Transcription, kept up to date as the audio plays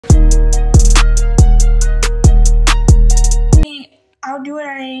I'll do it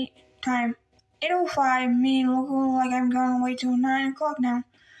at 8 time. 8:05, me look like I'm going to wait till 9 o'clock now.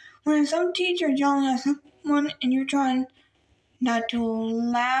 When some teacher yelling at someone and you're trying not to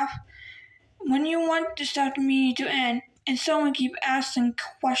laugh, when you want to start the meeting to end and someone keep asking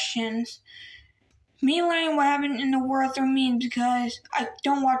questions. Me learning what happened in the world through memes because I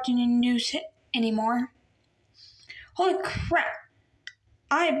don't watch any news anymore. Holy crap!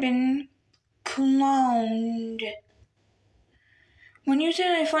 I've been cloned. When you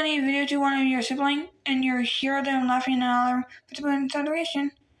send a funny video to one of your siblings and you hear them laughing in another particular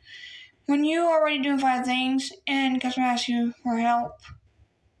situation. When you already doing 5 things and customer asks you for help.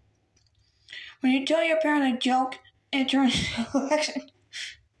 When you tell your parents a joke and it turns into an election.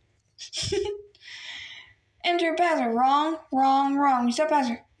 Enter password. Wrong. Reset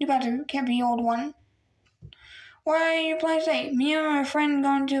password. New password. Can't be old one. What are you planning today? Me and my friend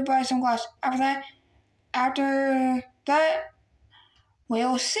going to buy some glass. After that,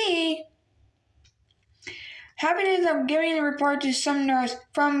 we'll see. Happiness of giving a report to some nurse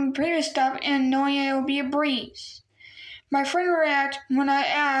from previous stuff and knowing it will be a breeze. My friend react when I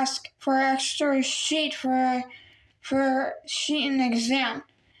ask for an extra sheet for sheet in an exam.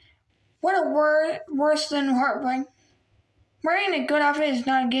 What a word worse than heartbreak. Wearing a good outfit is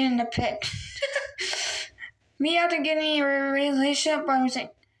not getting the pick. Me after getting a relationship by mistake.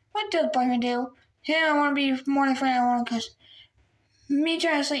 What does boyfriend do? Hey, I want to be more than a friend, I want to cuss. Me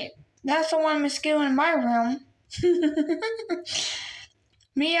trying to sleep. That's the one mosquito in my room.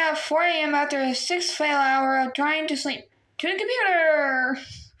 Me at 4 a.m. after a 6 fail hour of trying to sleep. To the computer!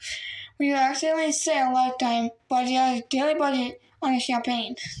 We accidentally set a lifetime budget as a daily budget on a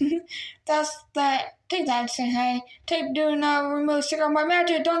champagne. That's that. Take that, say hey. Tape do not remove sticker on my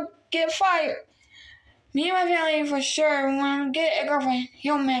mattress. Don't get fired. Me and my family for sure when we get a girlfriend,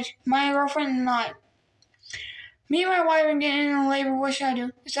 he'll match. My girlfriend not. Me and my wife are getting in labor. What should I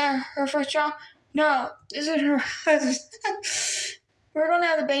do? Is that her first child? No, this is her husband. We're gonna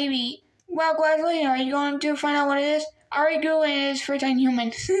have the baby. Well, congratulations. Are you going to find out what it is? I already Googled it. It's for tiny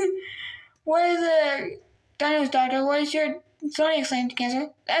human. What is a dino's doctor? What is your zodiac sign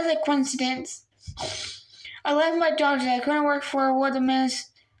cancer? That's a coincidence. I left my job today. I couldn't work for what the minutes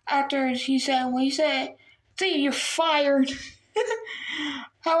after he said what he said. See, you're fired.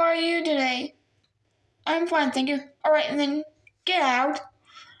 How are you today? I'm fine, thank you. Alright, and then get out.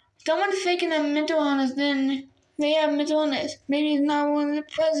 Someone's faking a mental illness, then they have mental illness. Maybe it's not one of the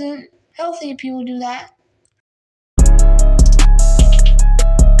present healthy people do that.